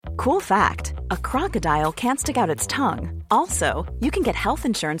Cool fact, a crocodile can't stick out its tongue. Also, you can get health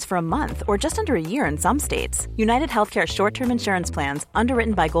insurance for a month or just under a year in some states. United Healthcare short-term insurance plans,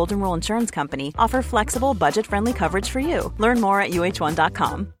 underwritten by Golden Rule Insurance Company, offer flexible, budget-friendly coverage for you. Learn more at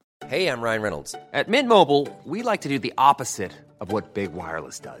uh1.com. Hey, I'm Ryan Reynolds. At Mint Mobile, we like to do the opposite of what Big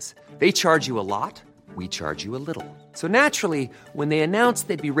Wireless does. They charge you a lot, we charge you a little. So naturally, when they announced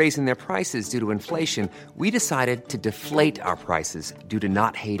they'd be raising their prices due to inflation, we decided to deflate our prices due to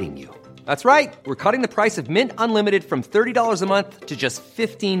not hating you. That's right. We're cutting the price of Mint Unlimited from $30 a month to just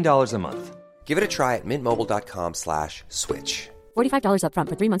 $15 a month. Give it a try at mintmobile.com/switch. $45 up front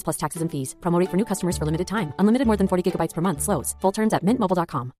for 3 months plus taxes and fees. Promo rate for new customers for limited time. Unlimited more than 40 gigabytes per month slows. Full terms at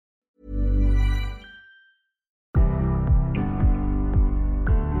mintmobile.com.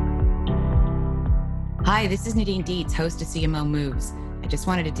 Hi, this is Nadine Dietz, host of CMO Moves. I just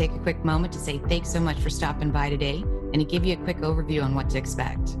wanted to take a quick moment to say thanks so much for stopping by today and to give you a quick overview on what to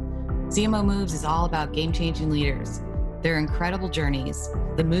expect. CMO Moves is all about game-changing leaders, their incredible journeys,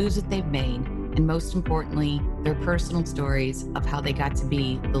 the moves that they've made, and most importantly, their personal stories of how they got to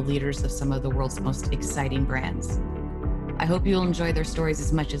be the leaders of some of the world's most exciting brands. I hope you'll enjoy their stories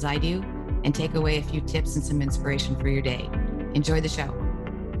as much as I do and take away a few tips and some inspiration for your day. Enjoy the show.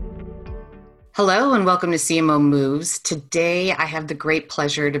 Hello and welcome to CMO Moves. Today, I have the great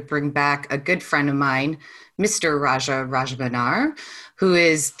pleasure to bring back a good friend of mine, Mr. Raja Rajabannar, who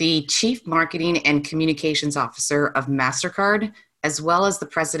is the Chief Marketing and Communications Officer of MasterCard, as well as the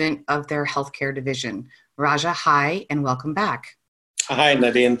President of their Healthcare Division. Raja, hi, and welcome back. Hi,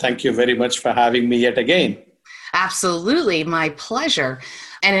 Nadine. Thank you very much for having me yet again. Absolutely, my pleasure.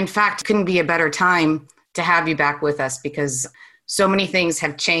 And in fact, couldn't be a better time to have you back with us because so many things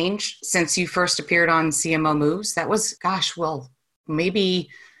have changed since you first appeared on CMO Moves. That was, maybe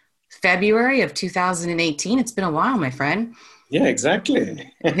February of 2018. It's been a while, my friend. Yeah,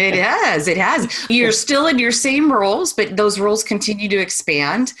 exactly. It has. You're still in your same roles, but those roles continue to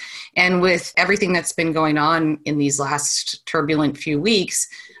expand. And with everything that's been going on in these last turbulent few weeks,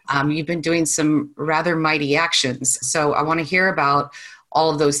 you've been doing some rather mighty actions. So I want to hear about all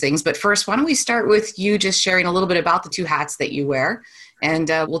of those things. But first, why don't we start with you just sharing a little bit about the two hats that you wear, and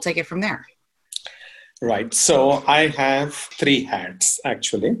we'll take it from there. Right. So I have three hats,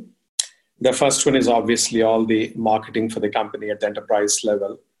 actually. The first one is obviously all the marketing for the company at the enterprise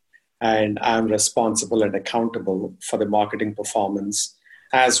level. And I'm responsible and accountable for the marketing performance,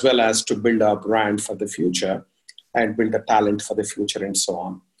 as well as to build our brand for the future and build the talent for the future and so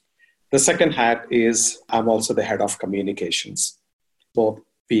on. The second hat is I'm also the head of communications, both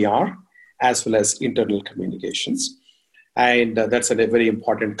PR as well as internal communications. And that's a very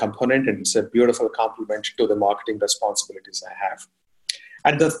important component, and it's a beautiful complement to the marketing responsibilities I have.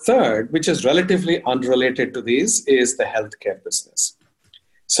 And the third, which is relatively unrelated to these, is the healthcare business.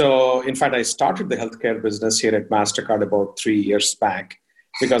 So in fact, I started the healthcare business here at MasterCard about 3 years back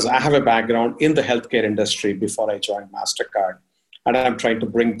because I have a background in the healthcare industry before I joined MasterCard. And I'm trying to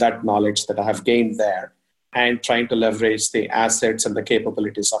bring that knowledge that I have gained there and trying to leverage the assets and the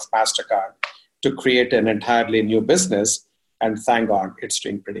capabilities of MasterCard to create an entirely new business. And thank God, it's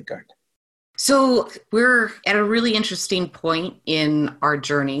doing pretty good. So we're at a really interesting point in our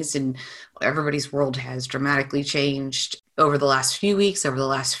journeys, and everybody's world has dramatically changed over the last few weeks, over the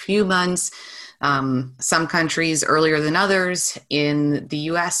last few months. Some countries earlier than others. In the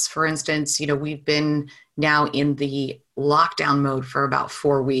US, for instance, we've been now in the lockdown mode for about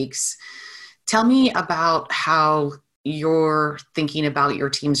 4 weeks. Tell me about how you're thinking about your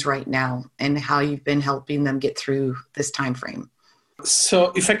teams right now and how you've been helping them get through this time frame.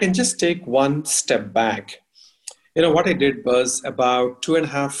 So if I can just take one step back, what I did was about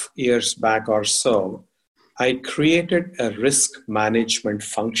 2.5 years back or so, I created a risk management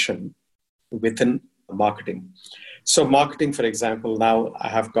function within marketing. So marketing, for example, now I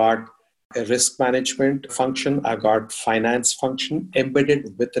have got a risk management function, I got finance function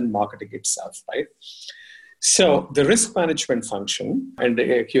embedded within marketing itself, right? So the risk management function, and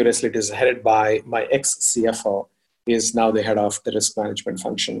curiously it is headed by my ex-CFO, is now the head of the risk management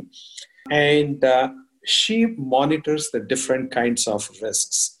function. And she monitors the different kinds of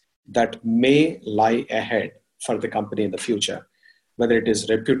risks that may lie ahead for the company in the future, whether it is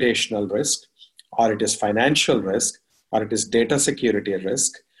reputational risk, or it is financial risk, or it is data security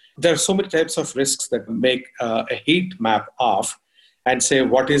risk. There are so many types of risks that make a heat map of and say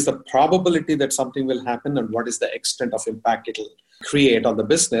what is the probability that something will happen and what is the extent of impact it will create on the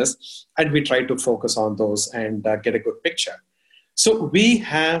business. And we try to focus on those and get a good picture. So we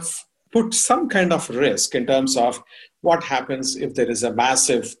have put some kind of risk in terms of what happens if there is a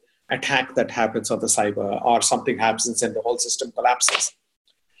massive attack that happens on the cyber or something happens and the whole system collapses.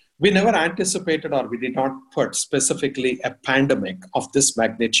 We never anticipated, or we did not put specifically a pandemic of this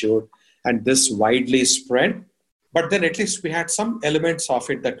magnitude and this widely spread. But then at least we had some elements of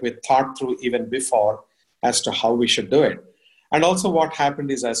it that we thought through even before as to how we should do it. And also what happened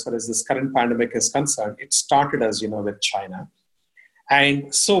is, as far as this current pandemic is concerned, it started, as you know, with China.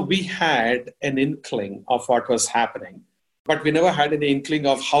 And so we had an inkling of what was happening, but we never had any inkling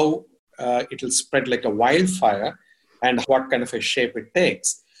of how it will spread like a wildfire and what kind of a shape it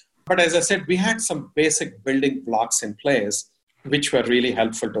takes. But as I said, we had some basic building blocks in place, which were really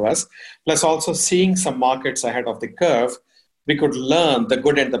helpful to us. Plus also seeing some markets ahead of the curve, we could learn the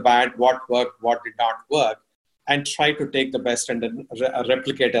good and the bad, what worked, what did not work, and try to take the best and then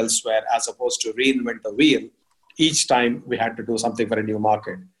replicate elsewhere, as opposed to reinvent the wheel each time we had to do something for a new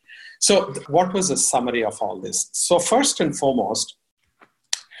market. So what was the summary of all this? So first and foremost,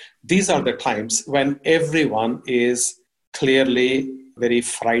 these are the times when everyone is clearly very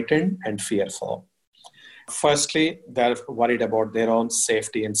frightened and fearful. Firstly, they're worried about their own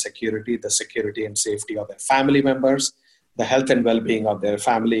safety and security, the security and safety of their family members, the health and well-being of their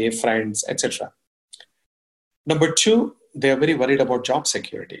family, friends, etc. Number two, they're very worried about job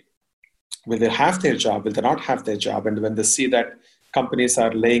security. Will they have their job? Will they not have their job? And when they see that companies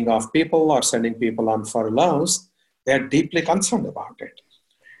are laying off people or sending people on furloughs, they're deeply concerned about it.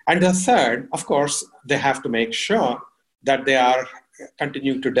 And the third, of course, they have to make sure that they are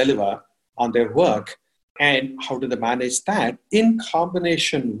continuing to deliver on their work. And how do they manage that in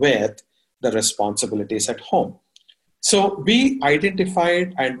combination with the responsibilities at home? So we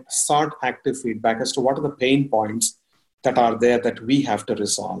identified and sought active feedback as to what are the pain points that are there that we have to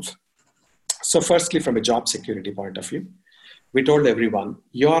resolve. So firstly, from a job security point of view, we told everyone,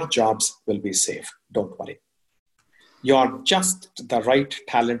 your jobs will be safe. Don't worry. You're just the right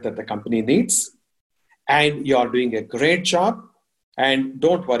talent that the company needs, and you're doing a great job. And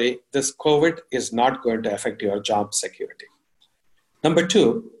don't worry, this COVID is not going to affect your job security. Number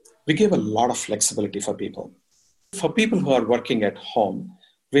two, we gave a lot of flexibility for people. For people who are working at home,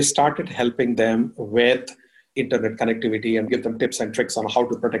 we started helping them with internet connectivity and give them tips and tricks on how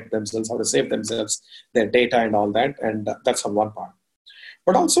to protect themselves, how to save themselves, their data and all that. And that's on one part.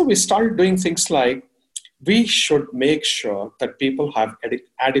 But also we started doing things like, we should make sure that people have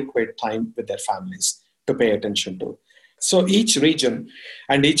adequate time with their families to pay attention to. So each region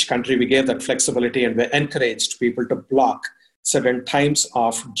and each country, we gave that flexibility, and we encouraged people to block certain times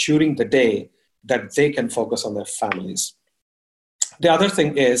of during the day that they can focus on their families. The other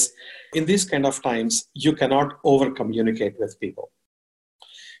thing is, in these kind of times, you cannot over-communicate with people.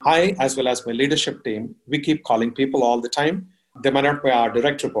 I, as well as my leadership team, we keep calling people all the time. They might not be our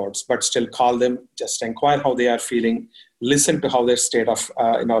direct reports, but still call them, just inquire how they are feeling, listen to how their state of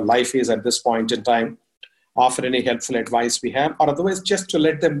life is at this point in time, offer any helpful advice we have, or otherwise just to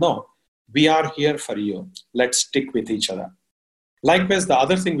let them know, we are here for you. Let's stick with each other. Likewise, the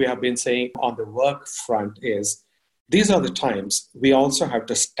other thing we have been saying on the work front is, these are the times we also have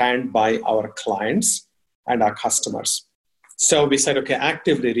to stand by our clients and our customers. So we said, okay,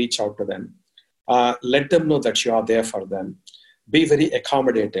 actively reach out to them. Let them know that you are there for them. Be very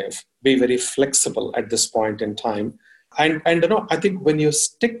accommodative, be very flexible at this point in time. And I think when you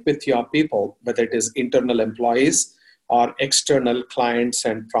stick with your people, whether it is internal employees or external clients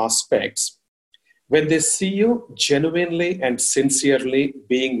and prospects, when they see you genuinely and sincerely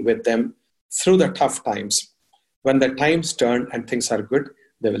being with them through the tough times, when the times turn and things are good,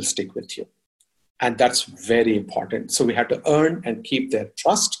 they will stick with you. And that's very important. So we have to earn and keep their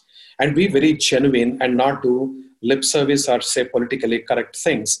trust and be very genuine and not do lip service or say politically correct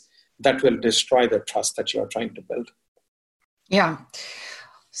things that will destroy the trust that you are trying to build. Yeah.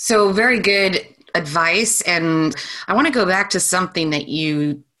 So very good advice. And I want to go back to something that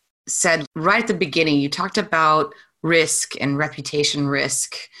you said right at the beginning. You talked about risk and reputation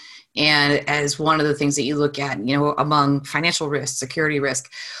risk, and as one of the things that you look at, among financial risk, security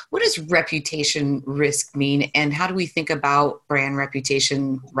risk. What does reputation risk mean? And how do we think about brand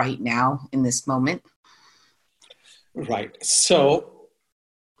reputation right now in this moment? Right. So,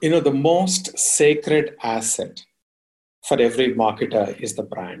 the most sacred asset for every marketer is the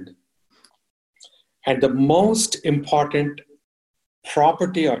brand. And the most important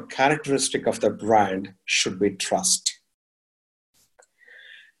property or characteristic of the brand should be trust.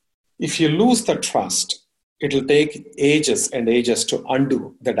 If you lose the trust, it will take ages and ages to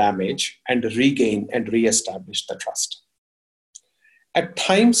undo the damage and regain and reestablish the trust. At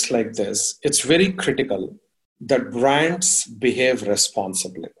times like this, it's very critical that brands behave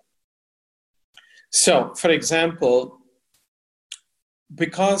responsibly. So, for example,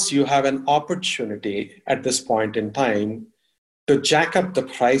 because you have an opportunity at this point in time to jack up the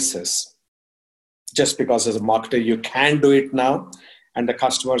prices just because as a marketer you can do it now and the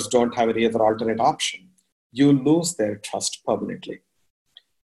customers don't have any other alternate option, you lose their trust permanently.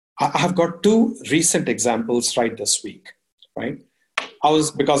 I have got two recent examples right this week, right?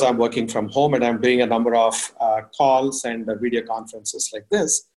 Because I'm working from home and I'm doing a number of calls and video conferences like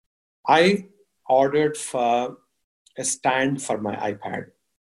this, I ordered for a stand for my iPad.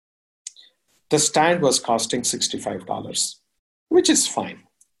 The stand was costing $65, which is fine.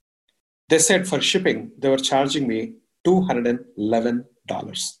 They said for shipping, they were charging me $211.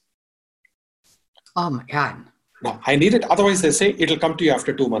 Oh my God. Now, I need it. Otherwise, they say it'll come to you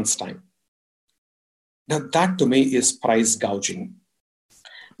after 2 months' time. Now, that to me is price gouging.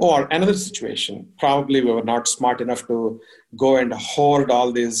 Or another situation, probably we were not smart enough to go and hoard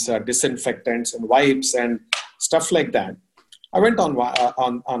all these disinfectants and wipes and stuff like that. I went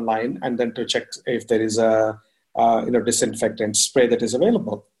online and then to check if there is a disinfectant spray that is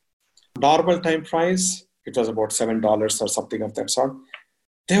available. Normal time price, it was about $7 or something of that sort.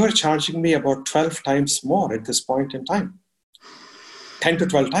 They were charging me about 12 times more at this point in time. 10 to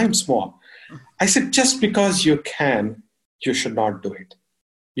 12 times more. I said, just because you can, you should not do it.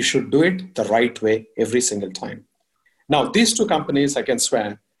 You should do it the right way every single time. Now, these two companies, I can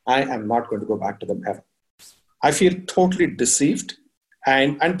swear, I am not going to go back to them ever. I feel totally deceived.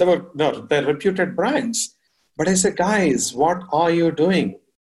 And they're reputed brands. But I said, guys, what are you doing?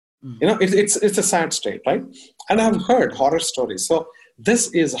 It's a sad state, right? And I've heard horror stories. So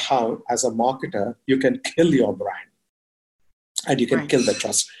this is how, as a marketer, you can kill your brand. And you can kill the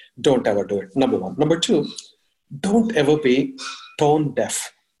trust. Don't ever do it. Number one. Number two, don't ever be tone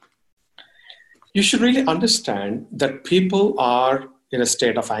deaf. You should really understand that people are in a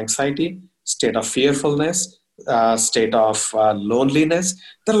state of anxiety, state of fearfulness, state of loneliness.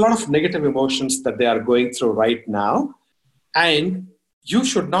 There are a lot of negative emotions that they are going through right now. And you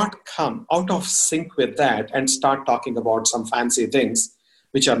should not come out of sync with that and start talking about some fancy things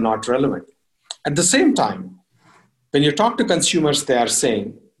which are not relevant. At the same time, when you talk to consumers, they are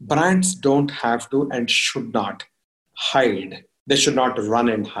saying brands don't have to and should not hide. They should not run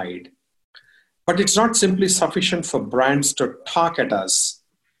and hide. But it's not simply sufficient for brands to talk at us.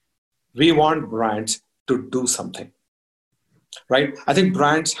 We want brands to do something, right? I think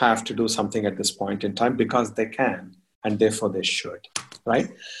brands have to do something at this point in time because they can, and therefore they should, right?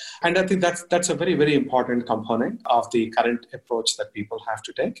 And I think that's a very, very important component of the current approach that people have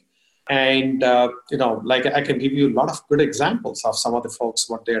to take. And, like I can give you a lot of good examples of some of the folks,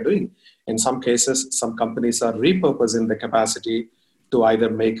 what they are doing. In some cases, some companies are repurposing the capacity to either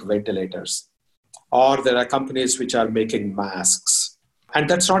make ventilators, or there are companies which are making masks. And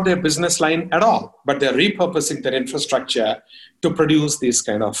that's not their business line at all, but they're repurposing their infrastructure to produce these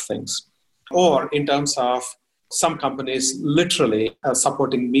kind of things. Or in terms of some companies literally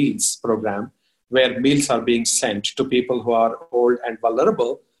supporting meals program, where meals are being sent to people who are old and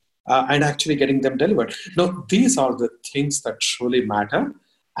vulnerable and actually getting them delivered. Now, these are the things that truly matter,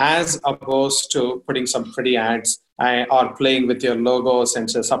 as opposed to putting some pretty ads or playing with your logos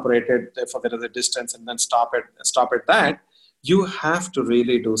and say separated for there is a distance and then stop at that. You have to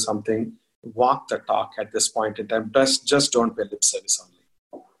really do something, walk the talk at this point in time. Just don't pay lip service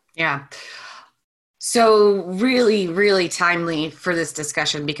only. Yeah. So really, really timely for this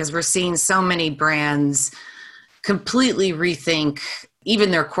discussion, because we're seeing so many brands completely rethink even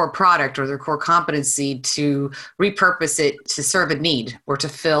their core product or their core competency to repurpose it to serve a need or to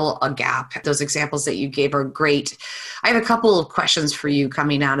fill a gap. Those examples that you gave are great. I have a couple of questions for you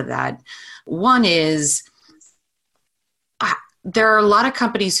coming out of that. One is, there are a lot of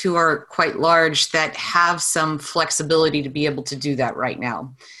companies who are quite large that have some flexibility to be able to do that right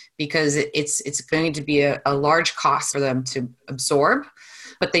now, because it's going to be a large cost for them to absorb,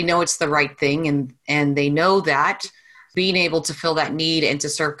 but they know it's the right thing. And they know that being able to fill that need and to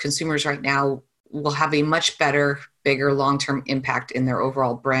serve consumers right now will have a much better, bigger long-term impact in their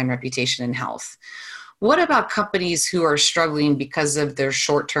overall brand reputation and health. What about companies who are struggling because of their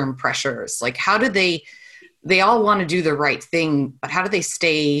short-term pressures? Like, how do they all want to do the right thing, but how do they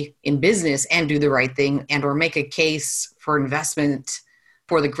stay in business and do the right thing and or make a case for investment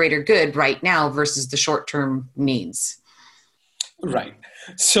for the greater good right now versus the short-term needs? Right.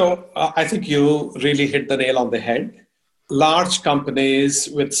 So I think you really hit the nail on the head. Large companies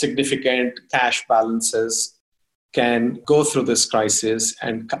with significant cash balances can go through this crisis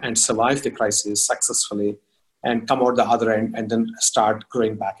and survive the crisis successfully and come out the other end and then start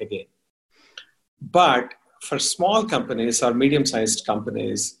growing back again. But for small companies or medium-sized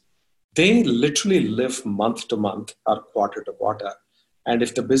companies, they literally live month to month or quarter to quarter. And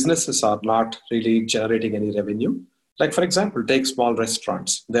if the businesses are not really generating any revenue, Like, for example, take small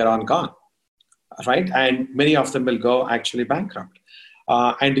restaurants. They're all gone, right? And many of them will go actually bankrupt.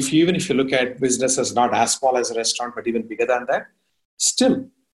 And even if you look at businesses not as small as a restaurant, but even bigger than that, still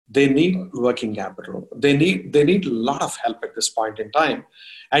they need working capital. They need a lot of help at this point in time.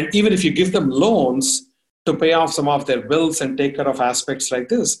 And even if you give them loans to pay off some of their bills and take care of aspects like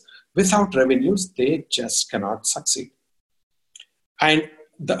this, without revenues, they just cannot succeed. And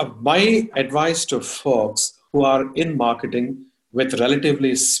my advice to folks who are in marketing with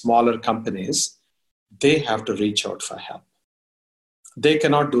relatively smaller companies, they have to reach out for help. They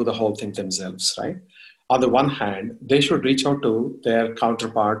cannot do the whole thing themselves, right? On the one hand, they should reach out to their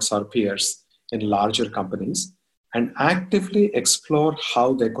counterparts or peers in larger companies and actively explore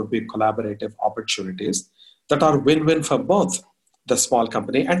how there could be collaborative opportunities that are win-win for both the small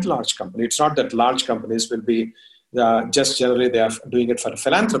company and large company. It's not that large companies will be just generally they are doing it for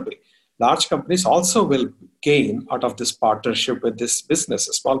philanthropy. Large companies also will gain out of this partnership with these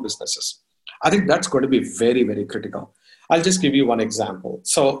businesses, small businesses. I think that's going to be very, very critical. I'll just give you one example.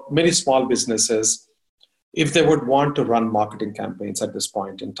 So many small businesses, if they would want to run marketing campaigns at this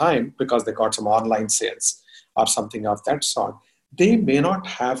point in time, because they got some online sales or something of that sort, they may not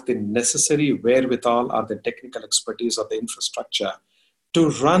have the necessary wherewithal or the technical expertise or the infrastructure to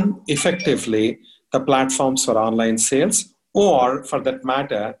run effectively the platforms for online sales, or for that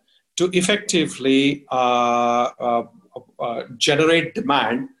matter, to effectively generate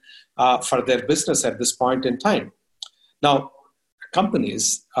demand for their business at this point in time. Now,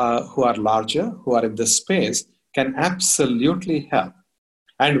 companies who are larger, who are in this space, can absolutely help.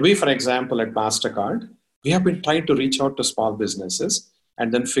 And we, for example, at MasterCard, we have been trying to reach out to small businesses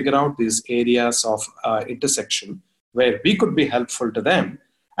and then figure out these areas of intersection where we could be helpful to them.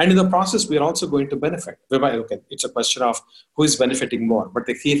 And in the process, we are also going to benefit. Okay, it's a question of who is benefiting more. But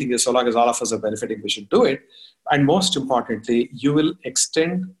the key thing is, so long as all of us are benefiting, we should do it. And most importantly, you will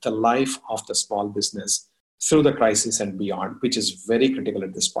extend the life of the small business through the crisis and beyond, which is very critical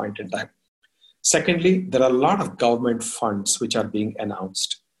at this point in time. Secondly, there are a lot of government funds which are being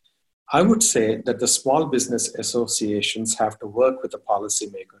announced. I would say that the small business associations have to work with the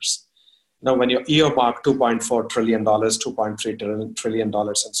policymakers. Now, when you earmark $2.4 trillion, $2.3 trillion,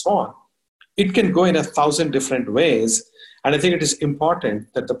 and so on, it can go in 1,000 different ways. And I think it is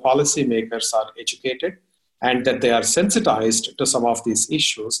important that the policymakers are educated and that they are sensitized to some of these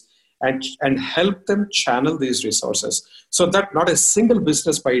issues and help them channel these resources so that not a single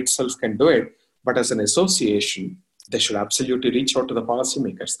business by itself can do it, but as an association, they should absolutely reach out to the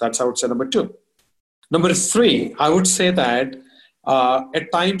policymakers. That's, I would say, number two. Number three, I would say that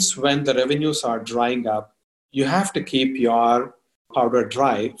at times when the revenues are drying up, you have to keep your powder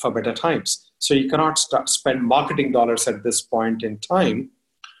dry for better times. So you cannot spend marketing dollars at this point in time,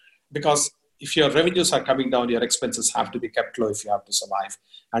 because if your revenues are coming down, your expenses have to be kept low if you have to survive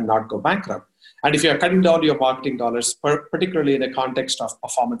and not go bankrupt. And if you're cutting down your marketing dollars, particularly in the context of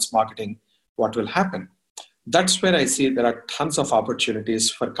performance marketing, what will happen? That's where I see there are tons of opportunities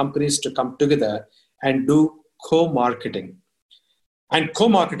for companies to come together and do co-marketing. And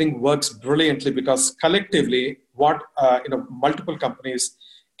co-marketing works brilliantly because collectively, what multiple companies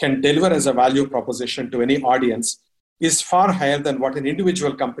can deliver as a value proposition to any audience is far higher than what an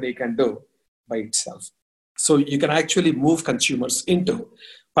individual company can do by itself. So you can actually move consumers into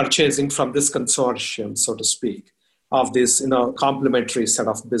purchasing from this consortium, so to speak, of this complementary set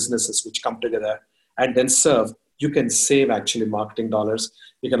of businesses which come together and then serve. You can save actually marketing dollars.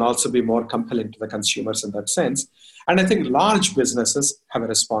 You can also be more compelling to the consumers in that sense. And I think large businesses have a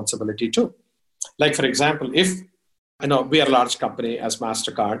responsibility too. Like, for example, if we are a large company as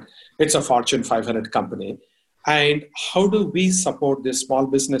MasterCard, it's a Fortune 500 company. And how do we support these small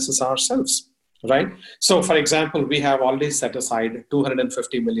businesses ourselves, right? So, for example, we have already set aside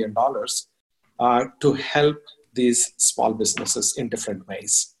 $250 million to help these small businesses in different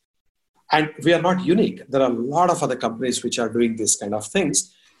ways. And we are not unique. There are a lot of other companies which are doing these kind of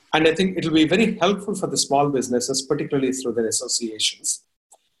things. And I think it will be very helpful for the small businesses, particularly through their associations,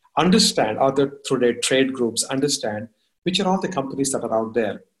 understand, or through their trade groups, understand which are all the companies that are out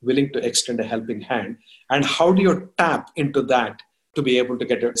there willing to extend a helping hand. And how do you tap into that to be able to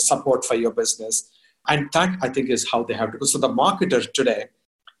get support for your business? And that, I think, is how they have to go. So the marketers today,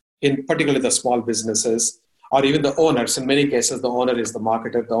 in particularly the small businesses, or even the owners, in many cases, the owner is the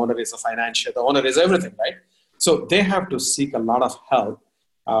marketer, the owner is the financier, the owner is everything, right? So they have to seek a lot of help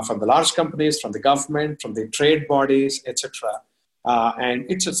from the large companies, from the government, from the trade bodies, etc. And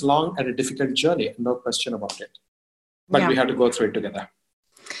it's a long and a difficult journey, no question about it. But we have to go through it together.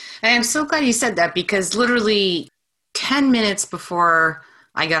 And I'm so glad you said that, because literally 10 minutes before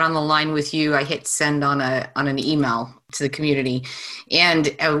I got on the line with you, I hit send on an email to the community.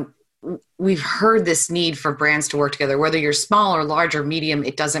 And we've heard this need for brands to work together, whether you're small or large or medium,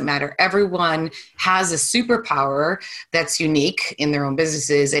 it doesn't matter. Everyone has a superpower that's unique in their own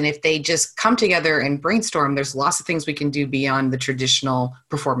businesses. And if they just come together and brainstorm, there's lots of things we can do beyond the traditional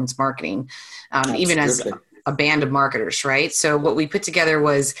performance marketing, even as a band of marketers, right? So what we put together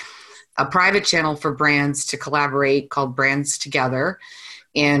was a private channel for brands to collaborate called Brands Together.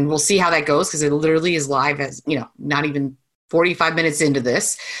 And we'll see how that goes, because it literally is live as, not even 45 minutes into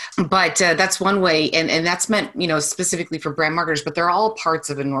this, but that's one way. And that's meant, specifically for brand marketers, but they're all parts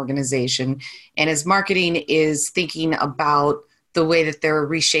of an organization. And as marketing is thinking about the way that they're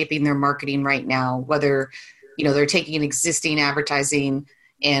reshaping their marketing right now, whether, they're taking an existing advertising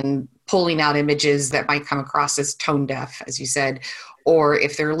and pulling out images that might come across as tone deaf, as you said, or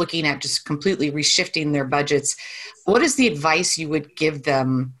if they're looking at just completely reshifting their budgets, what is the advice you would give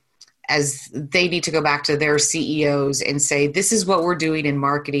them as they need to go back to their CEOs and say, this is what we're doing in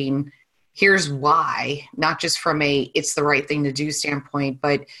marketing. Here's why, not just from it's the right thing to do standpoint,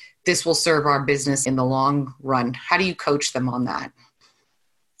 but this will serve our business in the long run. How do you coach them on that?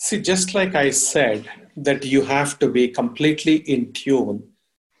 See, just like I said, that you have to be completely in tune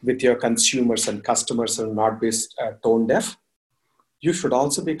with your consumers and customers and not be tone deaf. You should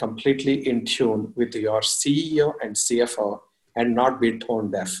also be completely in tune with your CEO and CFO and not be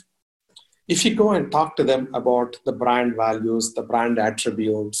tone deaf. If you go and talk to them about the brand values, the brand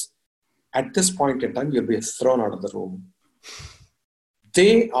attributes, at this point in time, you'll be thrown out of the room.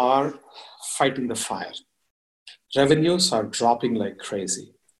 They are fighting the fire. Revenues are dropping like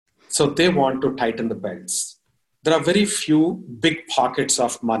crazy. So they want to tighten the belts. There are very few big pockets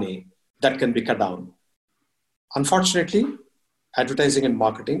of money that can be cut down. Unfortunately, advertising and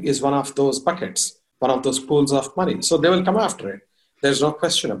marketing is one of those buckets, one of those pools of money. So they will come after it. There's no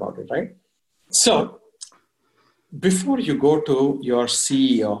question about it, right? So before you go to your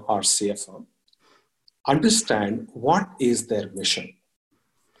CEO or CFO, understand what is their mission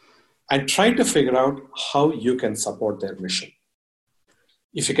and try to figure out how you can support their mission.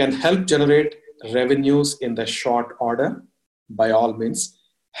 If you can help generate revenues in the short order, by all means,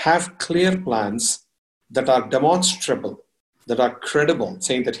 have clear plans that are demonstrable, that are credible,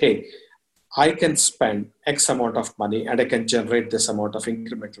 saying that, hey, I can spend X amount of money and I can generate this amount of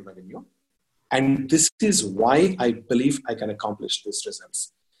incremental revenue. And this is why I believe I can accomplish these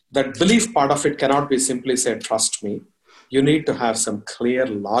results. That belief part of it cannot be simply say, trust me. You need to have some clear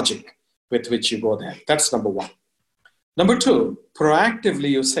logic with which you go there. That's number one. Number two, proactively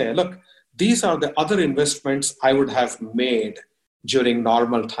you say, look, these are the other investments I would have made during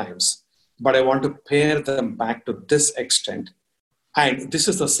normal times, but I want to pare them back to this extent. And this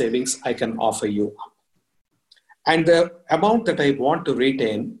is the savings I can offer you. And the amount that I want to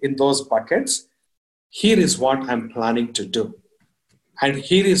retain in those buckets, here is what I'm planning to do. And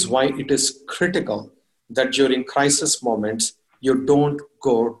here is why it is critical that during crisis moments, you don't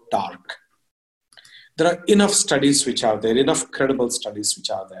go dark. There are enough studies which are there, enough credible studies which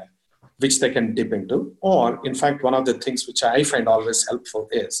are there, which they can dip into. Or, in fact, one of the things which I find always helpful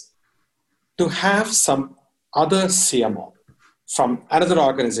is to have some other CMO from another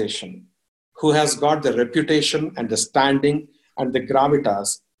organization who has got the reputation and the standing and the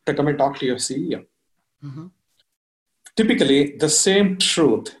gravitas to come and talk to your CEO. Mm-hmm. Typically, the same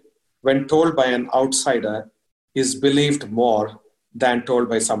truth, when told by an outsider, is believed more than told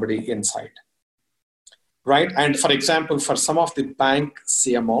by somebody inside. Right? And for example, for some of the bank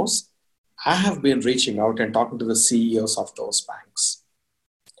CMOs, I have been reaching out and talking to the CEOs of those banks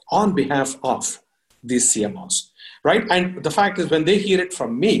on behalf of these CMOs. Right? And the fact is, when they hear it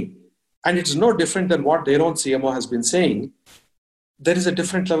from me, and it's no different than what their own CMO has been saying, there is a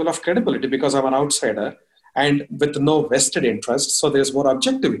different level of credibility because I'm an outsider and with no vested interest. So there's more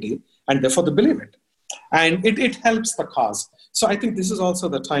objectivity and therefore they believe it. And it helps the cause. So I think this is also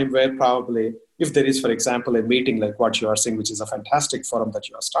the time where probably if there is, for example, a meeting like what you are saying, which is a fantastic forum that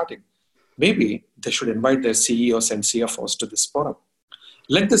you are starting, maybe they should invite their CEOs and CFOs to this forum.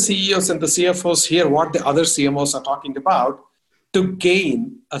 Let the CEOs and the CFOs hear what the other CMOs are talking about to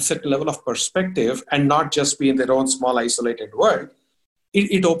gain a certain level of perspective and not just be in their own small isolated world.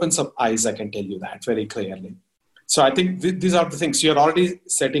 It opens up eyes, I can tell you that very clearly. So I think these are the things. You're already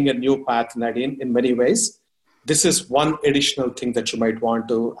setting a new path, Nadine, in many ways. This is one additional thing that you might want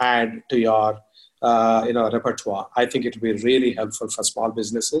to add to your repertoire. I think it will be really helpful for small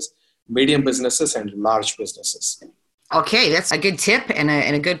businesses, medium businesses, and large businesses. Okay, that's a good tip and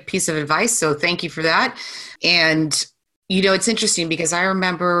a good piece of advice. So thank you for that. And, it's interesting because I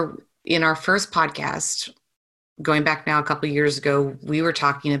remember in our first podcast, going back now a couple of years ago, we were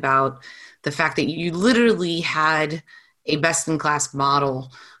talking about the fact that you literally had a best-in-class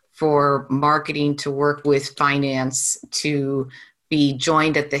model for marketing to work with finance to be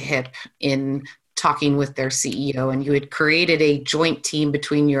joined at the hip in talking with their CEO, and you had created a joint team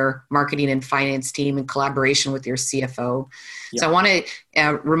between your marketing and finance team in collaboration with your CFO. Yeah. So I want to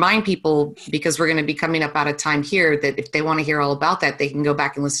remind people, because we're going to be coming up out of time here, that if they want to hear all about that, they can go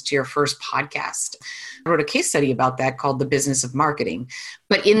back and listen to your first podcast. I wrote a case study about that called The Business of Marketing.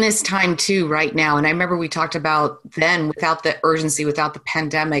 But in this time too, right now, and I remember we talked about then, without the urgency, without the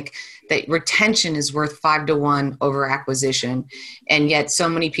pandemic, that retention is worth 5-to-1 over acquisition. And yet so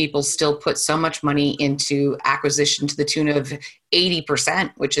many people still put so much money into acquisition to the tune of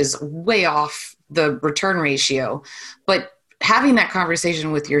 80%, which is way off the return ratio. But having that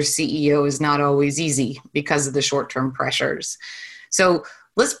conversation with your CEO is not always easy because of the short-term pressures. So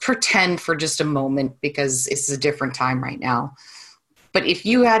let's pretend for just a moment, because it's a different time right now. But if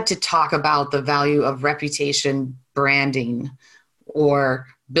you had to talk about the value of reputation branding or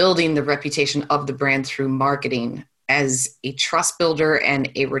building the reputation of the brand through marketing as a trust builder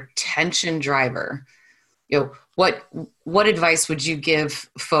and a retention driver, what advice would you give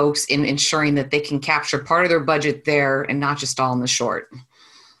folks in ensuring that they can capture part of their budget there and not just all in the short?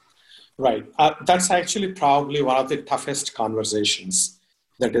 Right. That's actually probably one of the toughest conversations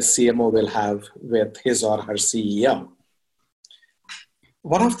that a CMO will have with his or her CEO.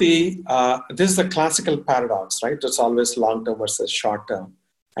 This is the classical paradox, right? It's always long-term versus short-term.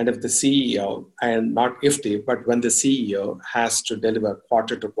 And if the CEO, and not if the, but when the CEO has to deliver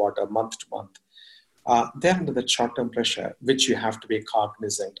quarter to quarter, month to month, they're under the short-term pressure, which you have to be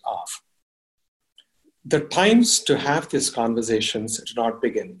cognizant of. The times to have these conversations do not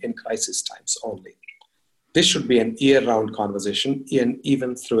begin in crisis times only. This should be an year-round conversation,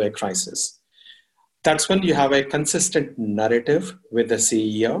 even through a crisis. That's when you have a consistent narrative with the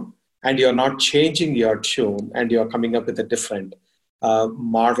CEO, and you're not changing your tune, and you're coming up with a different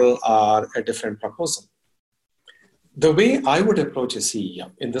model or a different proposal. The way I would approach a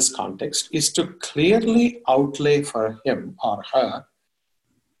CEO in this context is to clearly outlay for him or her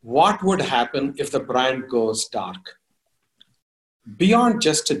what would happen if the brand goes dark. Beyond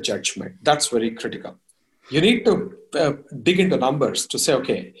just a judgment, that's very critical. You need to dig into numbers to say,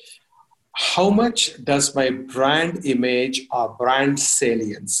 okay, how much does my brand image or brand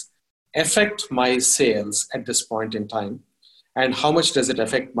salience affect my sales at this point in time? And how much does it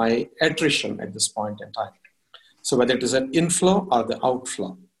affect my attrition at this point in time? So whether it is an inflow or the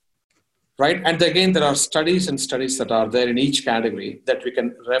outflow, right? And again, there are studies that are there in each category that we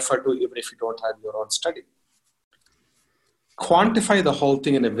can refer to even if you don't have your own study. Quantify the whole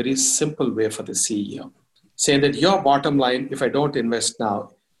thing in a very simple way for the CEO, saying that your bottom line, if I don't invest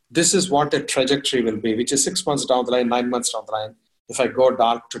now, this is what the trajectory will be, which is 6 months down the line, 9 months down the line. If I go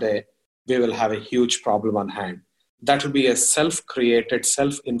dark today, we will have a huge problem on hand. That will be a self-created,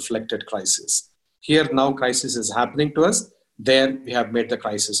 self-inflicted crisis. Here now crisis is happening to us. There we have made the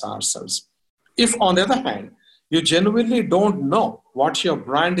crisis ourselves. If on the other hand, you genuinely don't know what your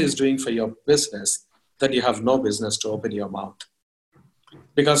brand is doing for your business, then you have no business to open your mouth.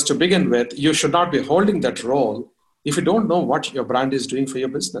 Because to begin with, you should not be holding that role if you don't know what your brand is doing for your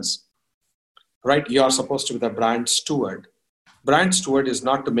business, right? You are supposed to be the brand steward. Brand steward is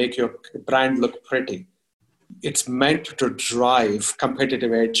not to make your brand look pretty. It's meant to drive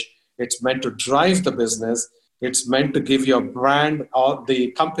competitive edge. It's meant to drive the business. It's meant to give your brand or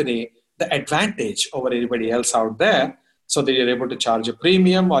the company the advantage over anybody else out there so that you're able to charge a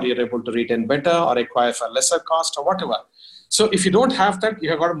premium or you're able to retain better or acquire for lesser cost or whatever. So if you don't have that, you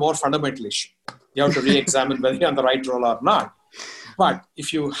have got a more fundamental issue. You have to re-examine whether you're on the right role or not. But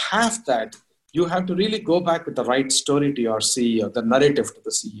if you have that, you have to really go back with the right story to your CEO, the narrative to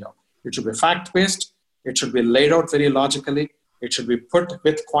the CEO. It should be fact-based. It should be laid out very logically. It should be put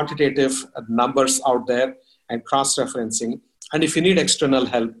with quantitative numbers out there and cross-referencing. And if you need external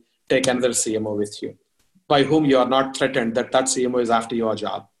help, take another CMO with you, by whom you are not threatened that CMO is after your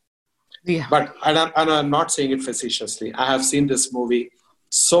job. Yeah. But I'm not saying it facetiously. I have seen this movie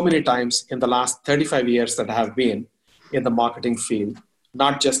so many times in the last 35 years that I have been in the marketing field,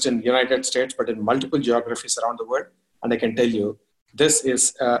 not just in the United States, but in multiple geographies around the world. And I can tell you, it's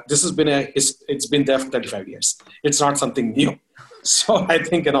been there for 35 years. It's not something new. So I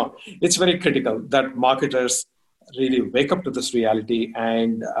think, it's very critical that marketers really wake up to this reality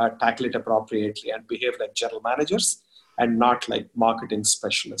and tackle it appropriately and behave like general managers and not like marketing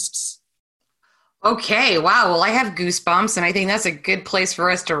specialists. Okay, wow. Well, I have goosebumps, and I think that's a good place for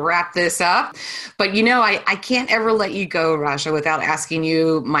us to wrap this up. But I can't ever let you go, Raja, without asking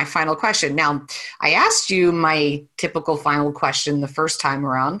you my final question. Now, I asked you my typical final question the first time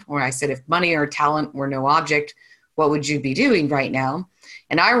around, where I said, if money or talent were no object, what would you be doing right now?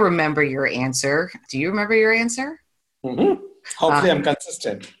 And I remember your answer. Do you remember your answer? Mm-hmm. Hopefully, I'm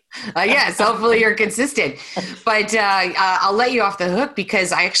consistent. Yes, hopefully you're consistent. But I'll let you off the hook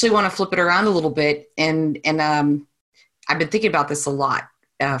because I actually want to flip it around a little bit. And I've been thinking about this a lot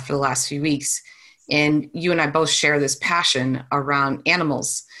for the last few weeks. And you and I both share this passion around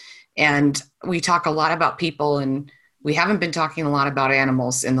animals. And we talk a lot about people, and we haven't been talking a lot about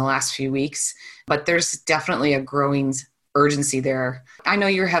animals in the last few weeks. But there's definitely a growing urgency there. I know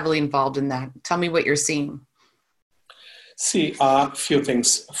you're heavily involved in that. Tell me what you're seeing. See, a few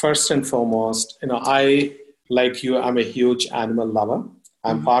things. First and foremost, I, like you, I'm a huge animal lover.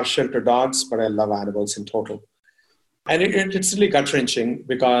 I'm partial to dogs, but I love animals in total. And it's really gut-wrenching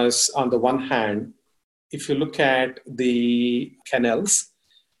because on the one hand, if you look at the kennels,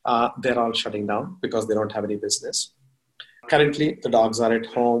 they're all shutting down because they don't have any business. Currently, the dogs are at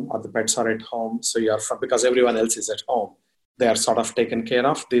home or the pets are at home. So because everyone else is at home, they are sort of taken care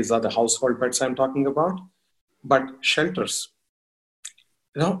of. These are the household pets I'm talking about. But shelters,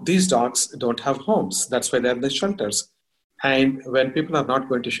 these dogs don't have homes. That's why they're in the shelters. And when people are not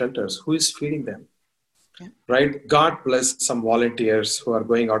going to shelters, who is feeding them? Yeah. Right? God bless some volunteers who are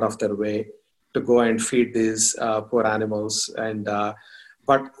going out of their way to go and feed these poor animals.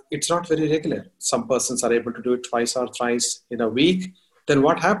 But it's not very regular. Some persons are able to do it twice or thrice in a week. Then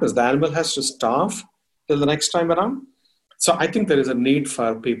what happens? The animal has to starve till the next time around. So I think there is a need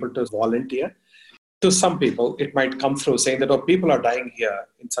for people to volunteer. To some people, it might come through saying that, people are dying here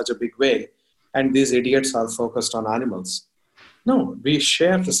in such a big way, and these idiots are focused on animals. No, we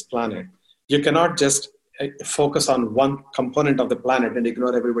share this planet. You cannot just focus on one component of the planet and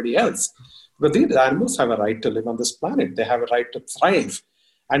ignore everybody else. But these animals have a right to live on this planet. They have a right to thrive.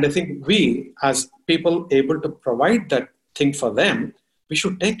 And I think we, as people able to provide that thing for them, we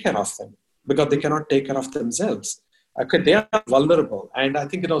should take care of them because they cannot take care of themselves. They are vulnerable. And I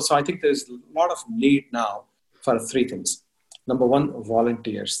think, so I think there's a lot of need now for three things. Number one,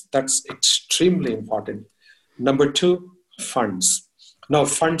 volunteers. That's extremely important. Number two, funds. Now,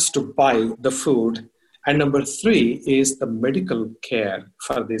 funds to buy the food. And number three is the medical care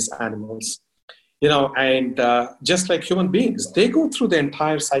for these animals. And just like human beings, they go through the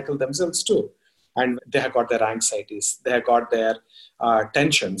entire cycle themselves too. And they have got their anxieties. They have got their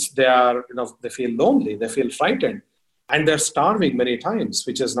tensions. They feel lonely. They feel frightened. And they're starving many times,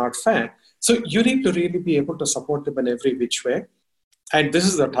 which is not fair. So you need to really be able to support them in every which way. And this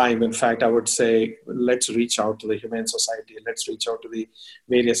is the time, in fact, I would say, let's reach out to the Humane Society. Let's reach out to the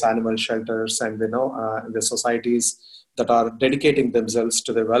various animal shelters and, the societies that are dedicating themselves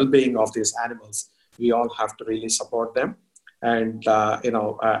to the well-being of these animals. We all have to really support them. And,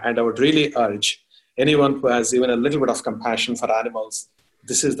 and I would really urge anyone who has even a little bit of compassion for animals,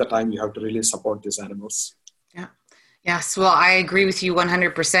 this is the time you have to really support these animals. Yeah. Yes, well, I agree with you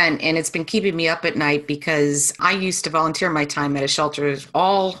 100%. And it's been keeping me up at night because I used to volunteer my time at a shelter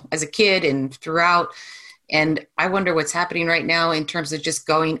all as a kid and throughout. And I wonder what's happening right now in terms of just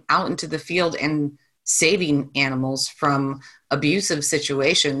going out into the field and saving animals from abusive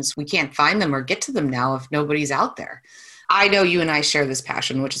situations. We can't find them or get to them now if nobody's out there. I know you and I share this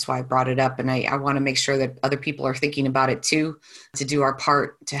passion, which is why I brought it up. And I want to make sure that other people are thinking about it too, to do our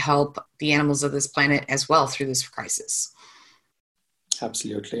part to help the animals of this planet as well through this crisis.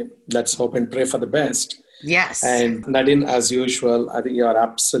 Absolutely. Let's hope and pray for the best. Yes. And Nadine, as usual, I think you are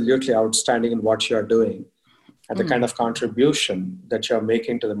absolutely outstanding in what you're doing. And the kind of contribution that you're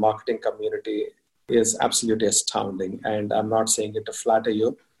making to the marketing community is absolutely astounding. And I'm not saying it to flatter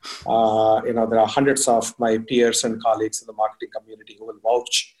you. There are hundreds of my peers and colleagues in the marketing community who will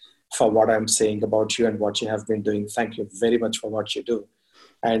vouch for what I'm saying about you and what you have been doing. Thank you very much for what you do.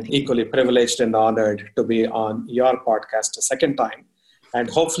 And equally privileged and honored to be on your podcast a second time. And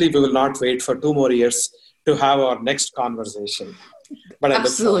hopefully we will not wait for 2 more years to have our next conversation. But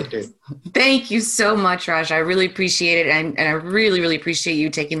absolutely. Thank you so much, Raj. I really appreciate it. And I really, really appreciate you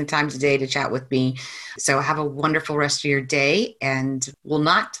taking the time today to chat with me. So have a wonderful rest of your day. And we'll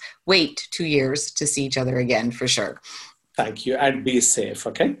not wait 2 years to see each other again, for sure. Thank you. And be safe,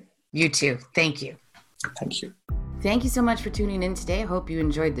 okay? You too. Thank you. Thank you. Thank you so much for tuning in today. I hope you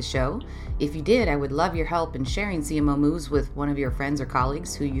enjoyed the show. If you did, I would love your help in sharing CMO Moves with one of your friends or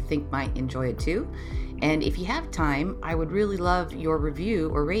colleagues who you think might enjoy it too. And if you have time, I would really love your review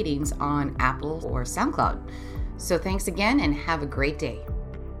or ratings on Apple or SoundCloud. So thanks again and have a great day.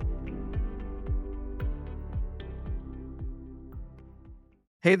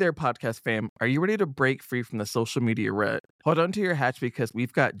 Hey there, podcast fam. Are you ready to break free from the social media rut? Hold on to your hatch because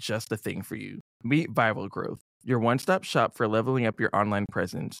we've got just the thing for you. Meet Viral Growth, your one-stop shop for leveling up your online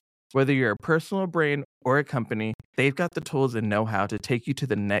presence. Whether you're a personal brand or a company, they've got the tools and know-how to take you to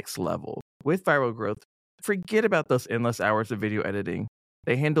the next level. With Viral Growth, forget about those endless hours of video editing.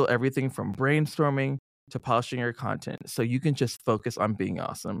 They handle everything from brainstorming to polishing your content so you can just focus on being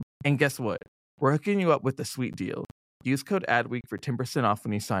awesome. And guess what? We're hooking you up with a sweet deal. Use code ADWEEK for 10% off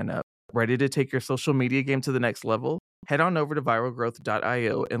when you sign up. Ready to take your social media game to the next level? Head on over to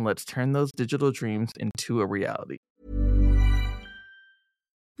viralgrowth.io and let's turn those digital dreams into a reality.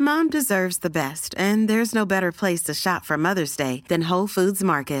 Mom deserves the best, and there's no better place to shop for Mother's Day than Whole Foods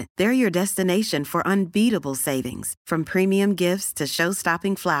Market. They're your destination for unbeatable savings, from premium gifts to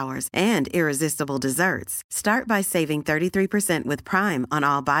show-stopping flowers and irresistible desserts. Start by saving 33% with Prime on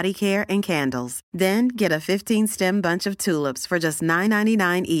all body care and candles. Then get a 15-stem bunch of tulips for just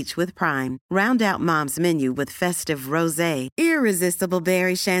 $9.99 each with Prime. Round out Mom's menu with festive rosé, irresistible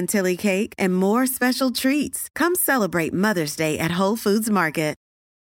berry chantilly cake, and more special treats. Come celebrate Mother's Day at Whole Foods Market.